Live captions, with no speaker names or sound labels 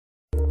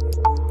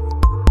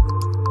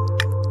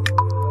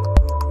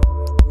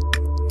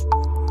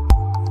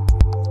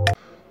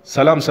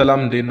ሰላም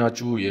እንዴት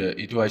ናችሁ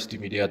የኢትዮ አይሲቲ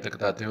ሚዲያ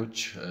ተከታታዮች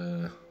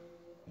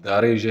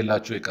ዛሬ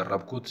ይዤላችሁ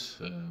የቀረብኩት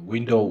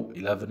ዊንዶው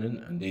 11ን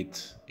እንዴት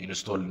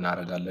ኢንስቶል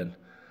እናደርጋለን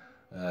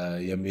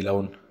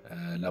የሚለውን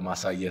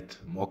ለማሳየት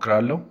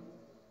ሞክራለሁ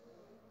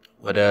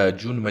ወደ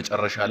ጁን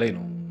መጨረሻ ላይ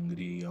ነው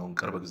እንግዲህ አሁን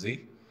ቅርብ ጊዜ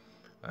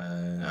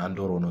አንድ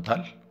ወር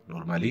ሆኖታል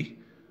ኖርማሊ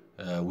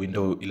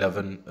ዊንዶው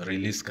 11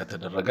 ሪሊዝ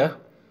ከተደረገ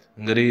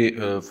እንግዲህ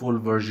ፉል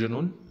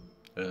ቨርዥኑን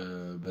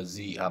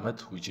በዚህ አመት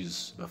which is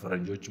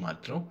በፈረንጆች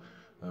ማለት ነው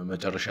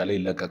መጨረሻ ላይ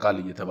ለቀቃል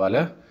እየተባለ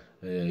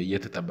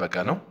እየተጠበቀ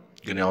ነው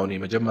ግን ያው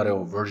የመጀመሪያው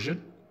ቨርዥን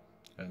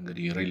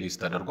እንግዲህ ሪሊዝ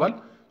ተደርጓል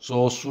ሶ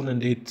እሱን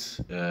እንዴት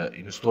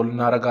ኢንስቶል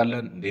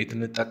እናደርጋለን እንዴት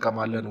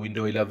እንጠቀማለን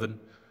ዊንዶው 11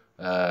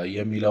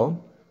 የሚለውን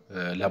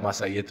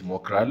ለማሳየት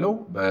ሞክራለሁ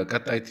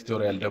በቀጣይ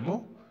ቱቶሪያል ደግሞ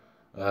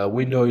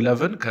ዊንዶው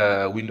 11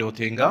 ከዊንዶው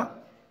 10 ጋር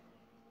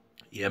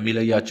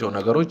የሚለያቸው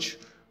ነገሮች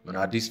ምን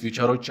አዲስ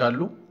ፊቸሮች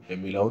አሉ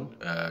የሚለውን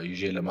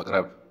ይዤ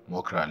ለማቅረብ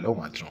ሞክራለሁ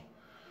ማለት ነው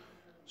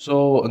ሶ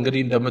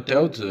እንግዲህ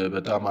እንደምታዩት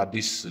በጣም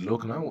አዲስ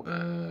ሉክ ነው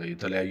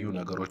የተለያዩ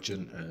ነገሮችን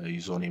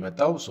ይዞ ነው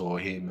የመጣው ሶ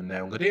ይሄ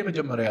የምናየው እንግዲህ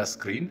የመጀመሪያ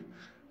ስክሪን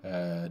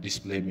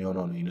ዲስፕሌይ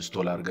የሚሆነው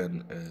ኢንስቶል አድርገን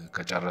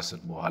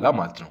ከጨረስን በኋላ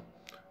ማለት ነው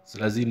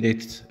ስለዚህ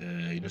እንዴት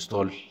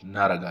ኢንስቶል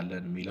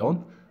እናደርጋለን የሚለውን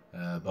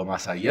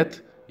በማሳየት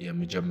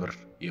የሚጀምር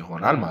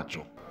ይሆናል ማለት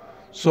ነው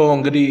ሶ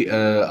እንግዲህ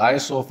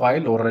አይሶ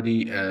ፋይል ኦሬዲ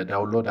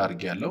ዳውንሎድ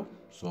አድርጌያለሁ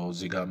ሶ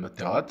እዚህ ጋር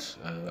መታወት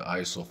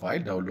አይሶ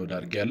ፋይል ዳውንሎድ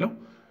አድርጌያለሁ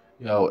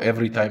ያው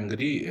ኤቭሪ ታይም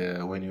እንግዲህ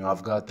when you have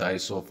got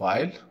ISO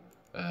file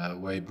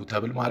ወይ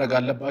ቡተብል ማድረግ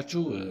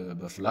አለባችሁ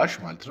በፍላሽ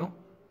ማለት ነው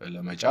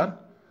ለመጫን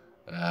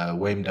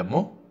ወይም ደግሞ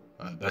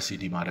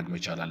በሲዲ ማድረግ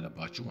መቻል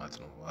አለባችሁ ማለት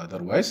ነው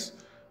otherwise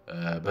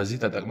በዚህ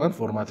ተጠቅመን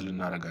ፎርማት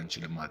ልናደርግ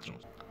አንችልም ማለት ነው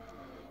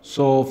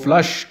ሶ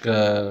ፍላሽ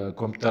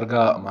ከኮምፒውተር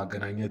ጋር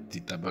ማገናኘት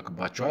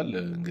ይጠበቅባችኋል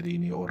እንግዲህ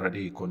እኔ ኦሬዲ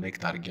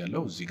ኮኔክት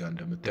አድርጌያለሁ እዚህ ጋር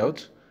እንደምታዩት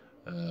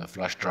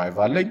ፍላሽ ድራይቭ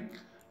አለኝ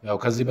ያው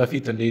ከዚህ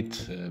በፊት እንዴት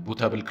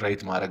ቡተብል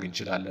ክሬት ማድረግ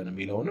እንችላለን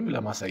የሚለውንም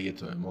ለማሳየት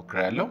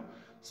ሞክሬያለሁ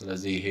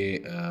ስለዚህ ይሄ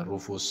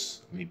ሩፎስ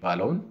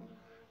የሚባለውን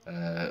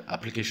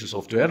አፕሊኬሽን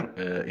ሶፍትዌር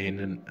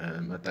ይሄንን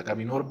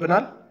መጠቀም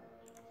ይኖርብናል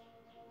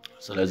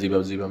ስለዚህ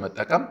በዚህ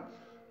በመጠቀም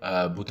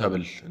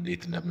ቡተብል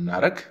እንዴት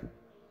እንደምናደርግ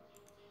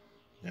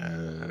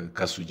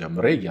ከሱ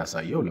ጀምሬ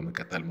ያሳየው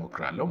ለመቀጠል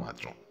ሞክራለሁ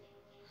ማለት ነው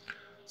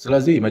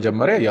ስለዚህ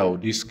መጀመሪያ ያው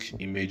ዲስክ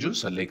ኢሜጁን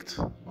ሴሌክት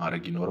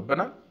ማድረግ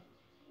ይኖርብናል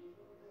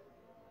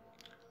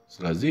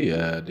ስለዚህ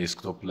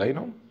ዴስክቶፕ ላይ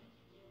ነው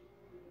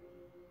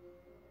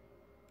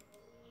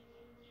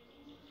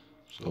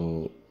ሶ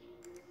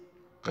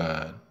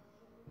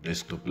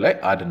ከዴስክቶፕ ላይ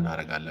አድ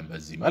እናደርጋለን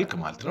በዚህ መልክ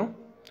ማለት ነው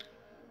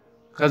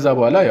ከዛ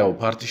በኋላ ያው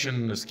ፓርቲሽን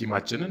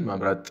ስኪማችንን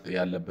መምረጥ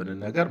ያለብንን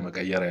ነገር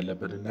መቀየር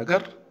ያለብንን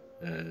ነገር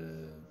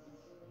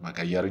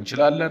መቀየር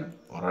እንችላለን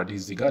ኦሬዲ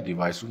እዚህ ጋር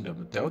ዲቫይሱ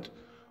እንደምታዩት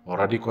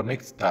ኦሬዲ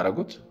ኮኔክት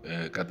ታረጉት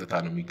ቀጥታ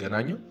ነው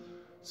የሚገናኘው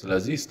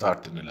ስለዚህ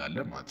ስታርት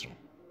እንላለን ማለት ነው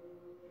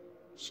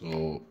ሶ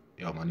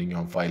ያው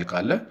ማንኛውም ፋይል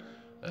ካለ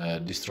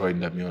ዲስትሮይ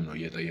እንደሚሆን ነው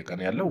እየጠየቀን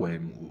ያለው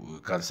ወይም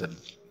ካንሰል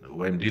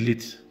ወይም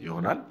ዲሊት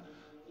ይሆናል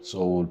ሶ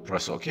we'll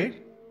press okay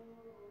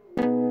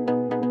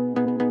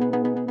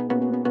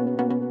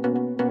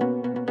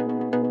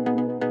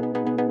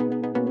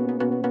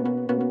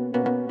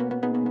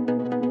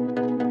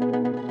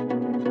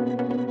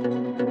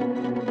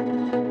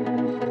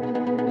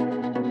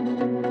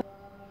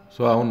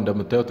ሶ አሁን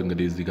እንደምታዩት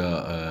እንግዲህ እዚህ ጋር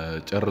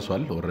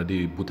ጨርሷል ኦሬዲ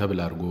ቡተብል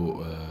አድርጎ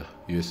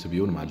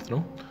ዩኤስቢውን ማለት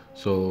ነው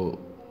ሶ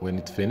when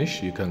it finish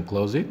you can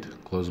close it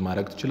close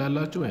ማድረግ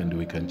ትችላላችሁ and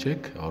we can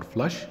check our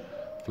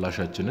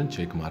ፍላሻችንን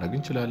ቼክ ማድረግ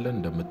እንችላለን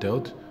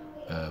እንደምታዩት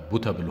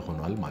ቡተብል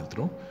ሆኗል ማለት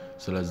ነው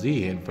ስለዚህ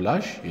ይሄን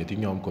ፍላሽ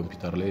የትኛውም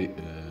ኮምፒውተር ላይ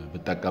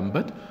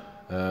ብጠቀምበት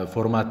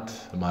ፎርማት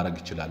ማድረግ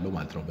ይችላል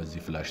ማለት ነው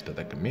በዚህ ፍላሽ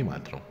ተጠቅሜ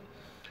ማለት ነው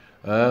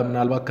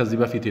ምናልባት ከዚህ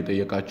በፊት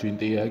የጠየቃችሁኝ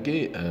ጥያቄ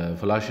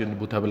ፍላሽን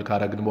ቡተብል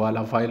ካረግን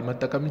በኋላ ፋይል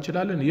መጠቀም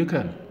እንችላለን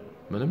ይከን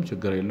ምንም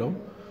ችግር የለውም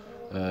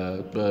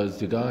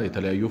በዚህ ጋር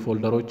የተለያዩ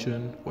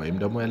ፎልደሮችን ወይም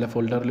ደግሞ ያለ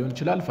ፎልደር ሊሆን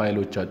ይችላል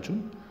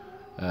ፋይሎቻችሁን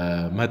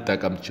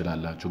መጠቀም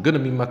ትችላላችሁ ግን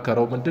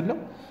የሚመከረው ምንድነው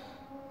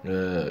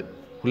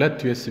ሁለት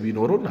ዩኤስቢ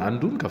ኖሮን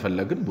አንዱን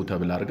ከፈለግን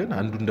ቡተብል አድርገን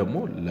አንዱን ደግሞ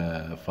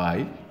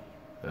ለፋይል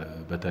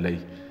በተለይ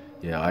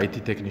የአይቲ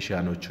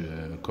ቴክኒሻኖች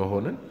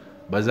ከሆነን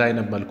በዛ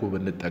አይነት መልኩ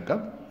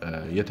ብንጠቀም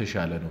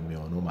የተሻለ ነው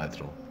የሚሆነው ማለት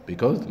ነው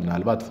because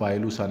ምናልባት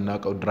ፋይሉ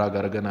ሳናቀው ድራግ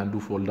አድርገን አንዱ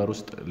ፎልደር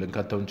ውስጥ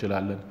ልንከተው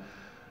እንችላለን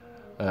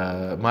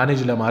ማኔጅ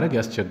ለማድረግ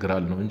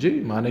ያስቸግራል ነው እንጂ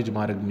ማኔጅ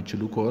ማድረግ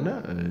የሚችሉ ከሆነ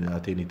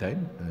at any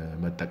time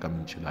መጠቀም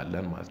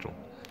እንችላለን ማለት ነው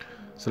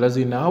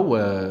ስለዚህ now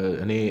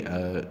እኔ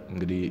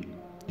እንግዲህ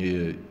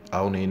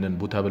አሁን ይሄንን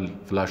ቡተብል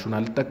ፍላሹን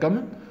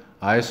አልተጠቀምም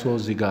አይሶ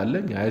እዚህ ጋር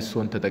አለኝ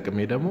አይሶን ተጠቅሜ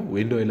ደግሞ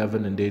ዊንዶው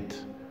 11 እንዴት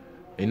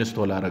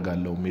ኢንስቶል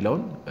አደርጋለሁ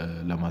የሚለውን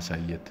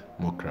ለማሳየት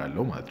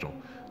ሞክራለሁ ማለት ነው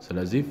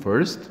ስለዚህ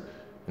first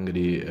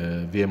እንግዲህ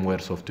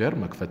VMware ሶፍትዌር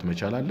መክፈት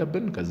መቻል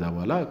አለብን ከዛ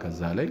በኋላ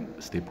ከዛ ላይ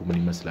ስቴፑ ምን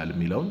ይመስላል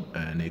የሚለውን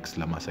ኔክስት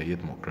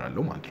ለማሳየት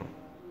ሞክራለሁ ማለት ነው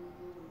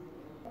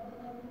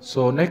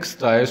ሶ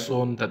ኔክስት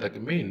አይሶን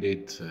ተጠቅሜ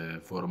እንዴት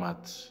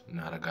ፎርማት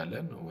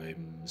እናደርጋለን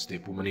ወይም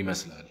ስቴፑ ምን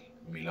ይመስላል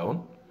የሚለውን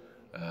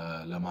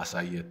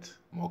ለማሳየት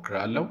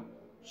ሞክራለሁ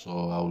so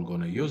I will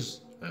gonna use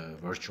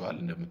virtual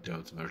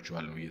እንደምታዩት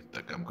virtual ነው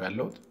እየተጠቀምኩ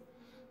ያለሁት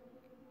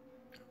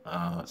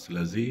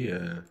ስለዚህ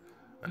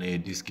እኔ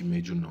ዲስክ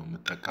ኢሜጁን ነው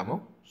የምጠቀመው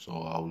so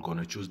I will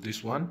gonna choose this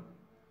one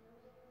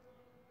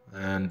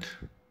and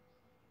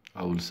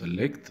I will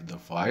select the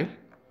file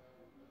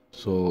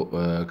so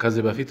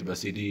ከዚህ በፊት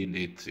በሲዲ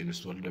እንዴት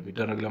ኢንስቶል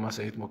እንደሚደረግ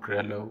ለማሳየት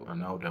ሞክራለሁ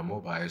እናው ደግሞ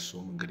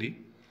በአይሶም እንግዲህ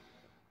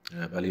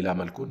በሌላ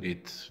መልኩ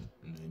እንዴት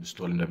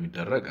ኢንስቶል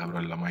እንደሚደረግ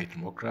አብረን ለማየት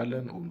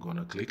ሞክራለን we will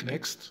gonna click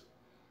next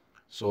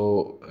so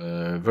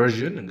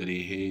version እንግዲህ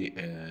ይሄ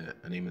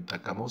እኔ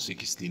የምጠቀመው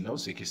 16 ነው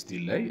 16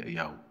 ላይ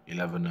ያው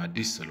 11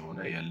 አዲስ ስለሆነ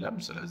የለም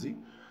ስለዚህ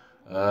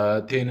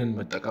 10ን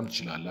መጠቀም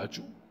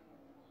ትችላላችሁ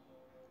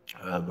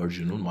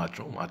versionውን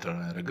ማተር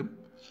አያደርግም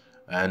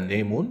and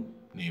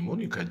name-ን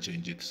you can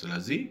change it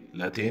ስለዚህ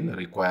ለ10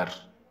 require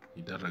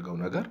ይደረገው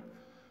ነገር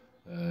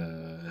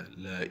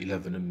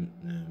ለ11ም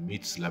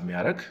ሚት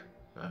ስለሚያደርግ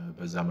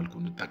በዛ መልኩ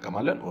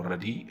እንጠቀማለን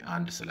ኦሬዲ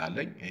አንድ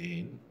ስላለኝ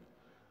ይሄን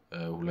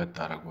ሁለት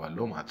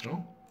አደርጋለሁ ማለት ነው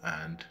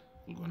and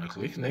we're going to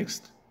click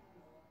next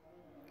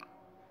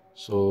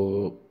so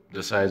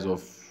the size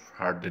of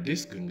hard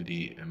disk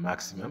እንግዲህ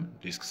maximum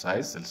disk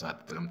size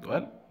 60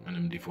 ተቀምጧል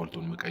ምንም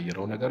ዲፎልቱን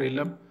መቀየረው ነገር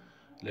የለም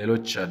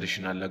ሌሎች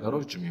አዲሽናል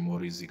ነገሮች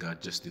ሜሞሪ እዚህ ጋር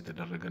adjust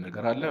የተደረገ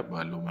ነገር አለ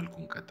ባለው መልኩ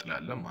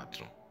እንቀጥላለን ማለት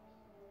ነው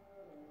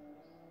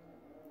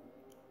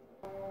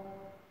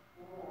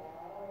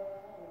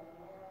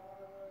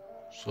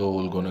so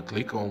we're going to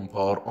click on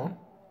power on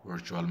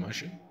virtual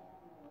machine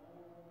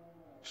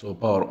so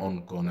power on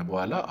ከሆነ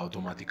በኋላ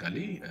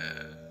automatically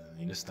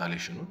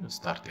installationን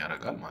start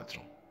ያደርጋል ማለት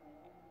ነው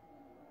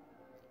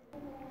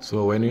so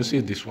when you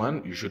see this one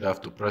you should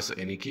have to press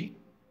any key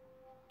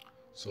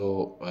so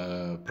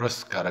press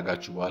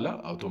ካደረጋችሁ በኋላ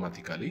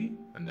automatically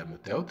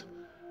እንደምታዩት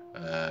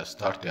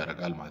start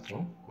ያደርጋል ማለት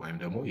ነው ወይም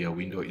ደግሞ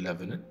የዊንዶው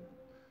 11ን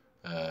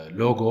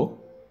ሎጎ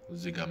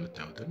እዚህ ጋር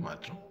የምታዩትን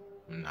ማለት ነው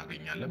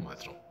እናገኛለን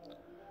ማለት ነው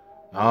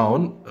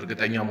አሁን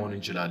እርግጠኛ መሆን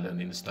እንችላለን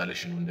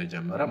ኢንስታሌሽኑ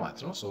እንደጀመረ ማለት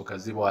ነው ሶ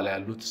ከዚህ በኋላ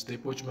ያሉት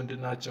ስቴፖች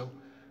ምንድናቸው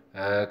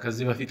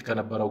ከዚህ በፊት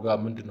ከነበረው ጋር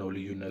ምንድነው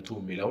ልዩነቱ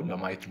የሚለው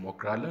ለማየት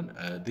ሞክራለን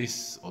this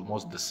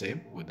almost the same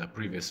with the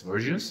previous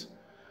versions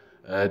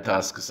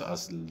tasks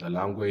as the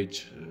language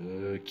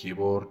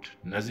keyboard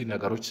እነዚህ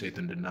ነገሮች ሴት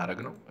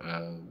እንድናደርግ ነው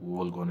we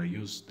will gonna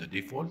use the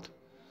default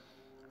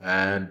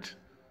and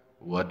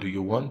what do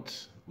you want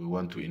we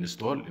want to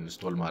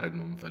install ማድረግ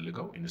ነው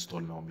የምፈልገው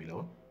install ነው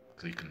የሚለውን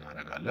ክሊክ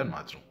እናደርጋለን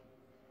ማለት ነው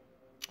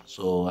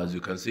so as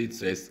you can see it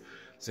says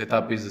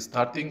setup is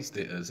starting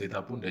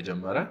setup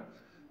እንደጀመረ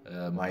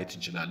ማየት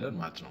እንችላለን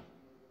ማለት ነው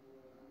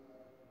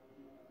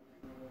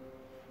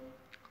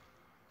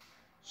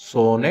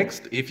so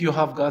next if you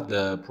have got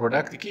the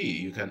product key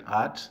you can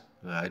add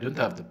I don't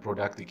have the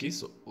product key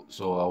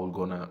so I will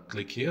gonna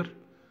click here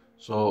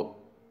so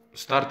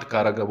start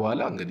ካረገ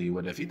በኋላ እንግዲህ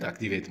ወደፊት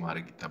አክቲቬት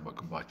ማድረግ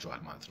ይተበቅባቸዋል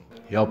ማለት ነው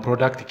ያው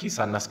product key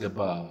ሳናስገባ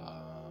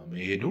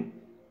መሄዱ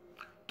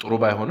ጥሩ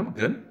ባይሆንም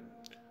ግን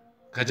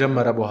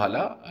ከጀመረ በኋላ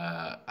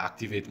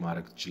አክቲቬት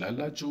ማድረግ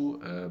ትችላላችሁ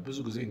ብዙ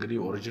ጊዜ እንግዲህ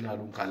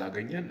ኦሪጂናሉን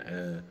ካላገኘን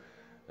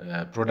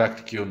ፕሮዳክት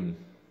ኪውን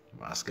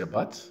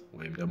ማስገባት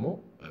ወይም ደግሞ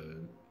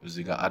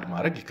እዚህ ጋር አድ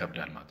ማድረግ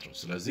ይከብዳል ማለት ነው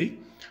ስለዚህ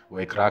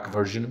ወይ ክራክ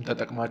ቨርዥንም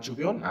ተጠቅማችሁ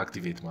ቢሆን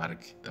አክቲቬት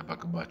ማድረግ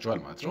ይተበቅባችኋል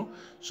ማለት ነው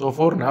so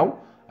for now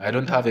I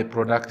don't have a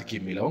product key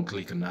የሚለውን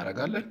ክሊክ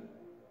እናደርጋለን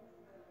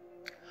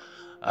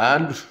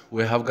and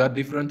we have got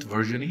different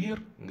version here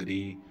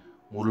እንግዲህ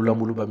ሙሉ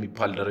ለሙሉ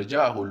በሚባል ደረጃ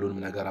ሁሉንም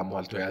ነገር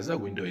አሟልቶ ያዘ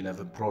ዊንዶው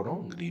 11 ፕሮ ነው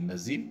እንግዲህ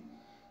እነዚህ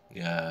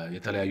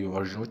የተለያዩ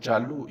ቨርዥኖች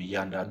አሉ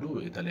እያንዳንዱ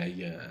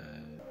የተለያየ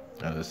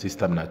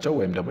ሲስተም ናቸው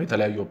ወይም ደግሞ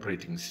የተለያዩ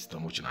ኦፕሬቲንግ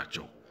ሲስተሞች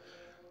ናቸው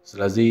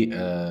ስለዚህ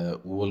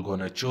we will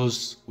gonna choose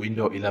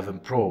window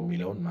 11 pro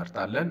የሚለውን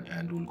መርጣለን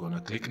and we'll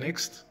gonna click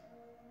next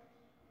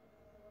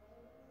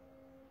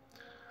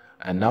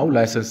and now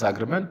license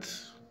agreement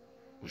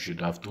we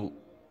should have to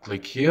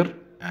click here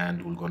and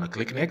we'll gonna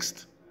click next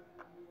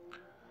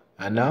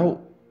and now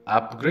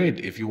upgrade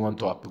if you want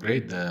to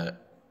upgrade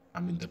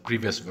the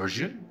previous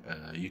version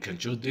you can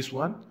choose this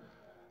one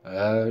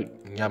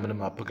እኛ ምንም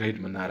upgrade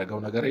የምናደርገው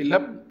ነገር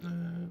የለም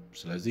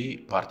ስለዚህ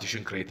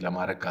partition create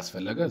ለማድረግ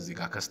ካስፈለገ እዚህ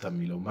ጋር custom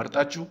የሚለው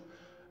መርጣችሁ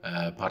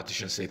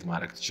partition set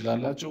ማድረግ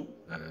ትችላላችሁ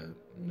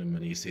ምንም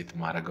እኔ set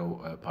ማድረገው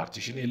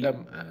partition የለም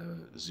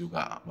እዚሁ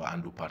ጋር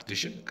በአንዱ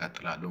partition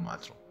ቀጥላለሁ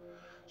ማለት ነው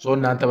so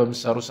እናንተ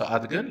በመሰሩ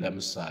ሰዓት ግን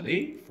ለምሳሌ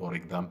for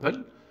example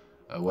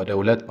ወደ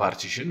ሁለት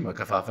ፓርቲሽን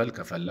መከፋፈል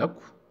ከፈለኩ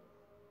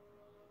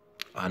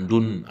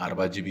አንዱን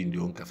 40 ጂቢ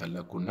እንዲሆን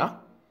ከፈለኩና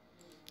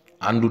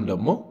አንዱን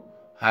ደግሞ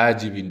 20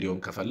 ጂቢ እንዲሆን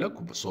ከፈለኩ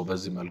ሶ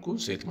በዚህ መልኩ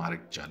ሴት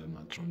ማድረግ ይቻላል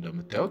ማለት ነው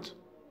እንደምታዩት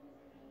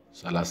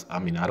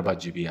 40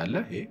 ጂቢ ያለ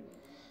ይሄ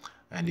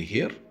and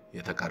here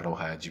የተቀረው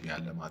 20 ጂቢ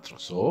ያለ ማለት ነው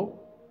ሶ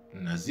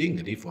እነዚህ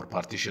እንግዲህ for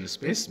partition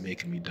space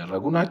make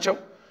የሚደረጉ ናቸው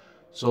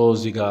ሶ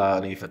እዚህ ጋር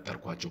እኔ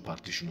የፈጠርኳቸው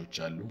ፓርቲሽኖች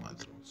አሉ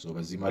ማለት ነው ሶ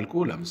በዚህ መልኩ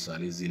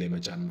ለምሳሌ እዚህ ላይ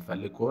መጫን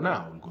የምፈልግ ከሆነ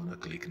አሁን ጎነ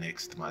ክሊክ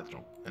ኔክስት ማለት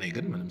ነው እኔ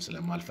ግን ምንም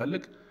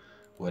ስለማልፈልግ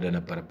ወደ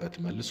ነበረበት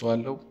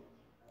መልሰዋለሁ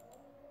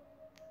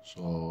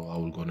so I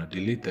will gonna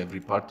delete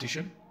every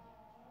partition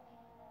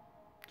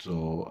so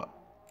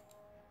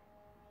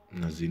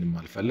እነዚህንም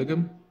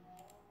አልፈልግም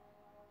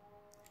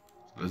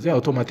ስለዚህ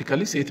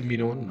አውቶማቲካሊ ሴት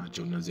የሚሆኑ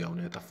ናቸው እነዚህ አሁን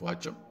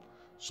ያጠፋዋቸው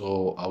so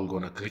I'll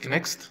gonna click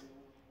next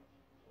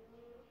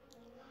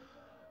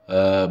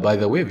by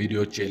the way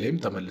ቪዲዮዎች ላይም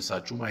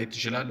ተመልሳችሁ ማየት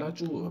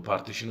ትችላላችሁ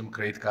ፓርቲሽንም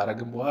ክሬት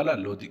ካረግን በኋላ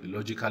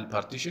ሎጂካል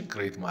ፓርቲሽን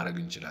ክሬት ማድረግ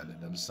እንችላለን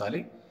ለምሳሌ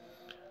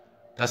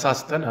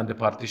ተሳስተን አንድ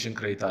ፓርቲሽን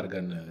ክሬት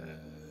አድርገን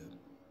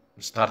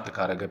ስታርት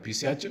ካረገ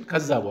ፒሲያችን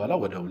ከዛ በኋላ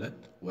ወደ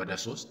 2 ወደ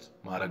 3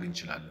 ማድረግ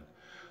እንችላለን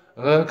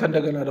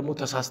ከእንደገና ደግሞ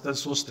ተሳስተን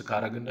 3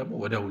 ካረግን ደግሞ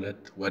ወደ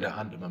 2 ወደ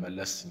 1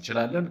 መመለስ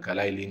እንችላለን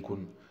ከላይ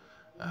ሊንኩን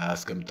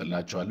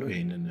አስቀምጥላችኋለሁ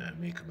ይሄንን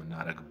ሜክ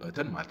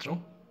እናደርግበትን ማለት ነው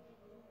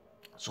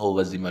ሶ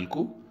በዚህ መልኩ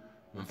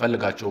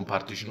ምንፈልጋቸውን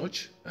ፓርቲሽኖች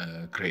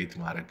ክሬት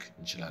ማድረግ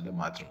እንችላለን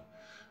ማለት ነው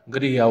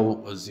እንግዲህ ያው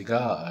እዚህ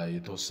ጋር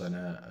የተወሰነ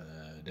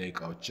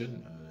ደቂቃዎችን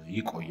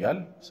ይቆያል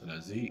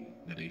ስለዚህ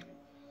እንግዲህ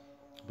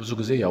ብዙ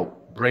ጊዜ ያው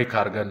ብሬክ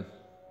አድርገን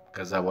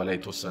ከዛ በኋላ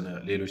የተወሰነ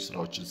ሌሎች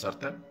ስራዎችን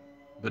ሰርተን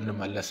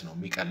ብንመለስ ነው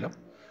የሚቀለው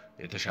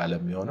የተሻለ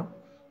የሚሆነው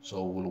so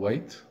we'll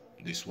wait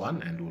this one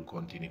and we'll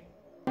continue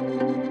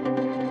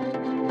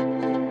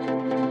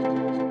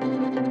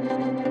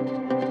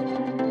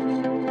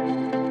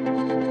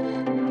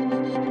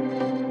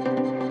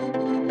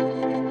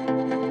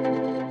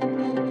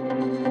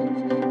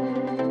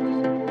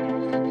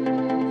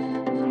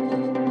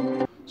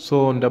so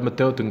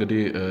እንደምታዩት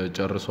እንግዲህ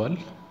ጨርሷል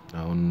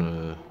አሁን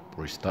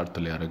ሪስታርት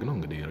ሊያደርግ ነው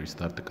እንግዲህ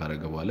ሪስታርት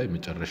ካረገ በኋላ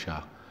የመጨረሻ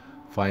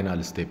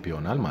ፋይናል ስቴፕ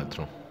ይሆናል ማለት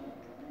ነው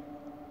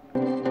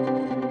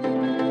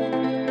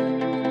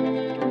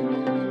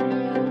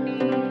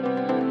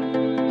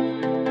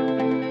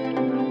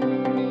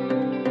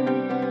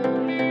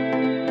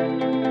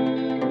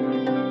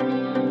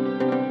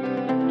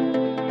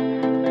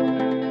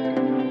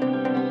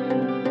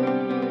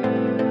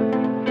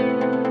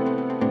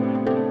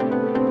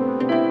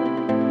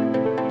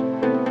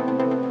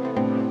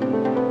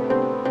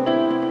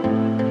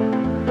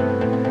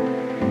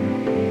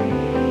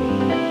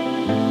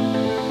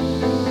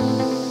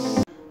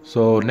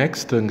So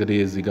next እንግዲህ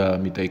እዚህ ጋር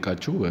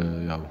የሚጠይቃችሁ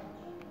ያው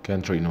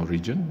country no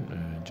region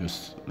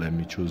just let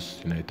me choose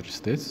United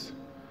States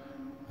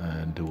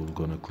and we'll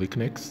gonna click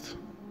next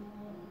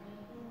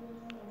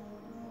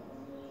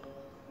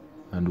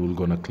and we'll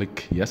gonna click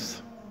yes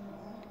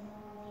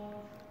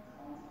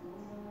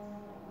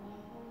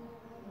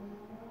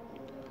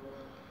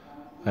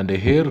and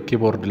here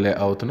keyboard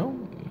layout ነው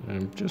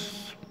just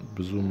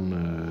ብዙም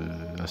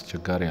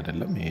አስቸጋሪ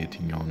አይደለም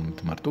የትኛውን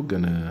ትመርጡ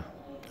ግን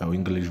ያው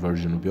English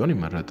version ቢሆን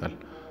ይመረጣል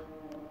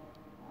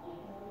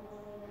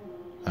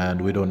and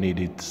we don't need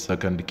it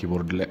second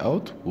keyboard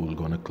layout we're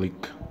going to click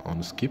on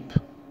skip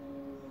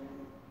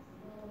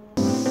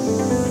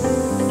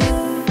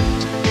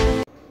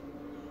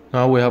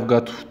now we have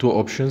got two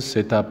options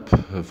setup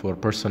for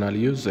personal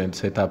use and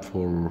setup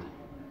for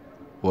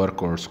work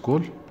or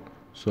school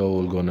so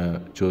we're going to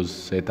choose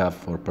setup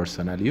for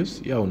personal use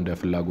ያው እንደ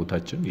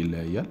ፍላጎታችን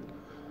ይለያያል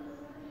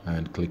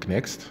and click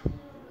next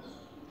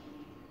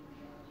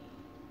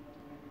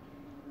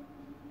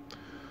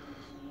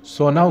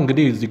so now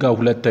እንግዲህ እዚህ ጋር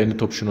ሁለት አይነት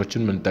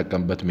ኦፕሽኖችን ምን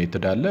ተጠቀምበት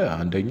ሜተድ አለ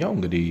አንደኛው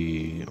እንግዲህ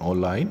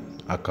ኦንላይን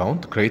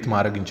አካውንት ክሬት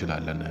ማድረግ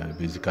እንችላለን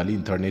basically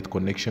ኢንተርኔት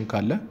ኮኔክሽን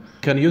ካለ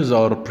can use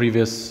our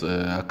previous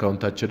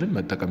አካውንታችንን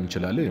መጠቀም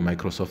እንችላለን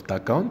የማይክሮሶፍት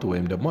አካውንት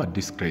ወይም ደግሞ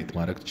አዲስ ክሬት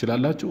ማድረግ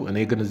ትችላላችሁ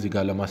እኔ ግን እዚህ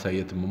ጋር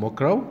ለማሳየት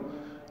የምሞክረው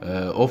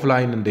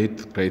ኦፍላይን እንዴት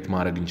ክሬት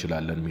ማድረግ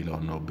እንችላለን የሚለው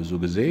ነው ብዙ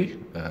ጊዜ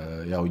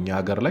ያው እኛ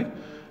ሀገር ላይ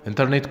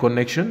ኢንተርኔት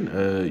ኮኔክሽን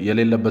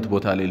የሌለበት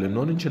ቦታ ላይ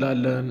ልንሆን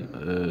እንችላለን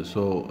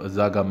ሶ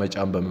እዛ ጋር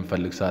መጫን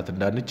በመንፈልግ ሰዓት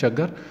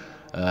እንዳንቸገር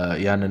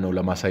ያን ነው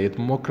ለማሳየት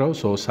የምሞክረው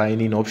ሶ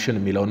ሳይን ኢን ኦፕሽን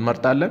የሚለውን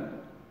እንመርጣለን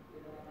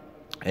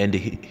and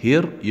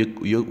here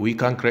we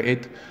can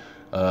create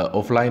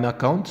offline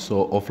account so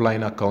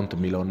offline account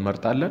የሚለውን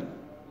እንመርጣለን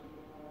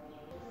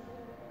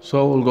so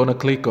we're going to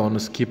click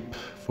on skip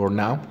for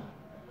now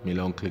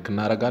የሚለውን ክሊክ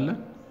እናደርጋለን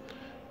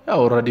ያው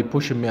already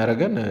push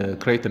የሚያደርገን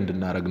create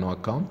እንድናደርግ ነው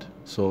account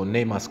so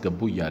name አስገቡ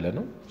እያለ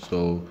ነው so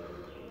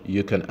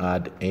you can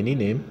add any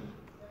name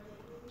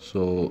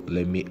so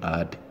let me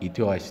add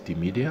Ethio ICT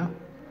media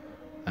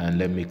and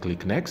let me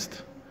click next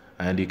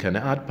and you can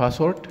add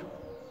password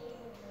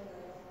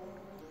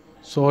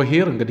so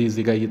here እንግዲህ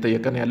እዚህ ጋር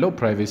እየጠየቀን ያለው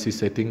privacy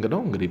setting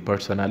ነው እንግዲህ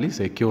personally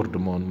secured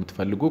መሆን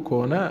የምትፈልጉ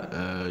ከሆነ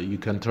you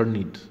can turn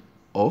it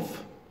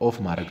off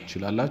ማድረግ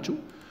ትችላላችሁ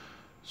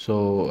so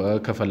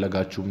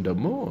ከፈለጋችሁም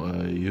ደግሞ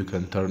you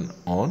can turn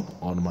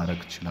on ማድረግ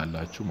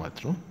ትችላላችሁ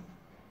ማለት ነው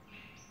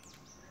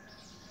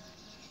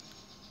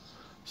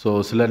so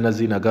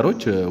ስለነዚህ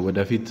ነገሮች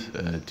ወደፊት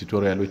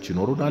ቱቶሪያሎች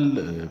ይኖሩናል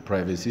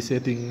ፕራይቬሲ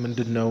ሴቲንግ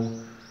ምንድነው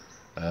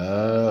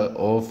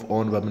ኦፍ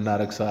ኦን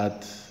በመናረግ ሰዓት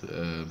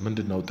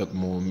ምንድነው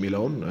ጥቅሙ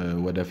የሚለውን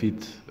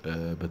ወደፊት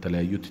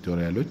በተለያዩ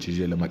ቱቶሪያሎች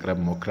ይዤ ለማቅረብ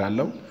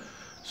ሞክራለሁ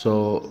so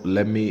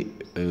let me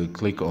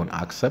click on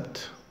accept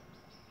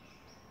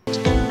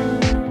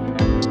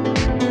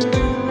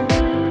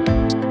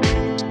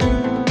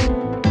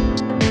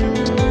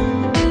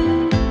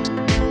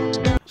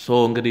so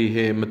እንግዲህ ይሄ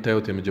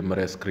የምታዩት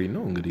የመጀመሪያ ስክሪን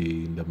ነው እንግዲህ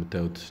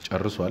እንደምታዩት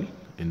ጨርሷል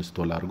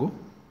ኢንስቶል አድርጎ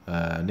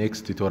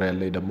ኔክስት ቱቶሪያል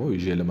ላይ ደግሞ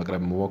ይዤ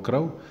ለመቅረብ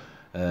የምሞክረው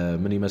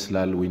ምን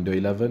ይመስላል ዊንዶው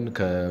 11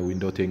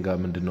 ከዊንዶው 10 ጋር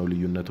ምንድነው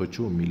ልዩነቶቹ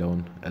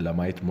የሚለውን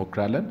ለማየት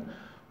ሞክራለን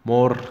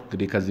ሞር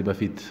እንግዲህ ከዚህ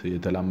በፊት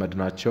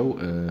የተላመድናቸው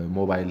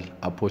ሞባይል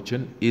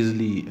አፖችን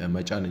ኢዚሊ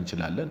መጫን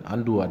እንችላለን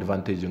አንዱ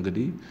አድቫንቴጅ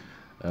እንግዲህ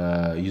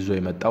ይዞ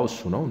የመጣው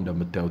እሱ ነው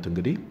እንደምታዩት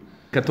እንግዲህ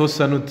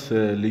ከተወሰኑት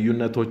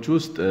ልዩነቶች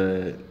ውስጥ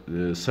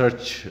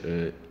ሰርች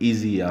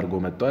ኢዚ አርጎ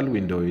መጥቷል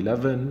ዊንዶው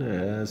 11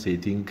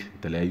 ሴቲንግ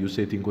የተለያዩ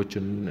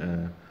ሴቲንጎችን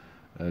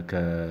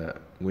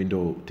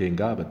ከዊንዶው 10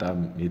 ጋር በጣም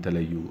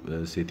የተለያዩ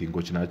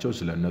ሴቲንጎች ናቸው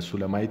ስለነሱ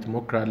ለማየት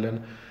ሞክራለን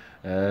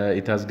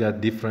it has got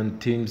different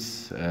themes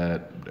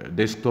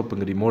desktop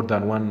እንግዲህ more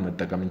than one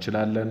መጠቀም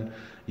እንችላለን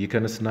you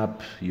can snap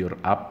your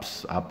apps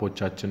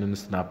አፖቻችንን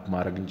snap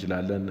ማድረግ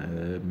እንችላለን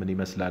ምን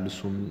ይመስላል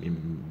እሱም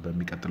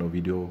በሚቀጥለው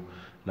ቪዲዮ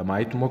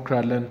ለማየት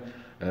ሞክራለን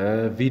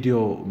ቪዲዮ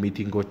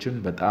ሚቲንጎችን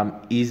በጣም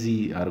ኢዚ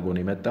አርጎ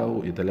ነው የመጣው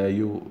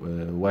የተለያዩ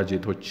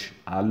ዋጀቶች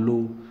አሉ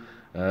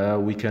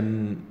we can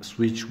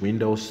switch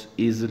windows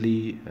easily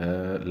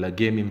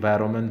ለጌም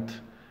environment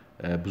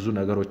ብዙ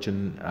ነገሮችን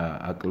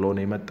አቅሎ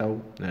ነው የመጣው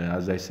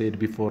as I said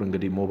before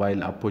እንግዲህ ሞባይል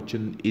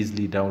አፖችን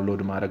easily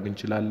ዳውንሎድ ማድረግ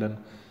እንችላለን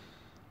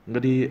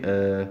እንግዲህ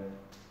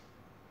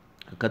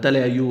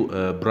ከተለያዩ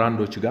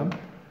ብራንዶች ጋር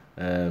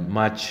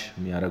ማች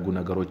የሚያደርጉ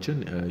ነገሮችን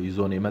ይዞ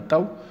ነው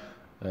የመጣው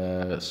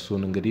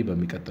እሱን እንግዲህ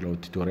በሚቀጥለው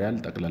ቱቶሪያል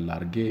ጠቅላላ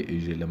አርጌ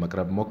ይዤ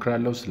ለመቅረብ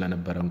ሞክራለሁ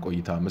ስለነበረን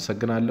ቆይታ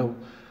አመሰግናለሁ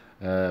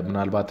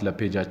ምናልባት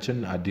ለፔጃችን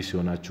አዲስ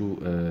ሆናችሁ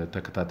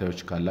ተከታታዮች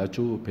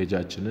ካላችሁ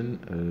ፔጃችንን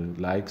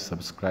ላይክ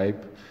ሰብስክራይብ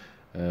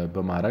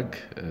በማድረግ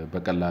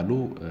በቀላሉ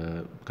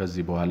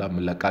ከዚህ በኋላ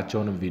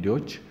መለቃቸውን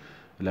ቪዲዮዎች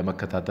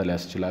ለመከታተል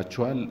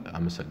ያስችላችኋል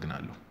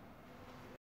አመሰግናለሁ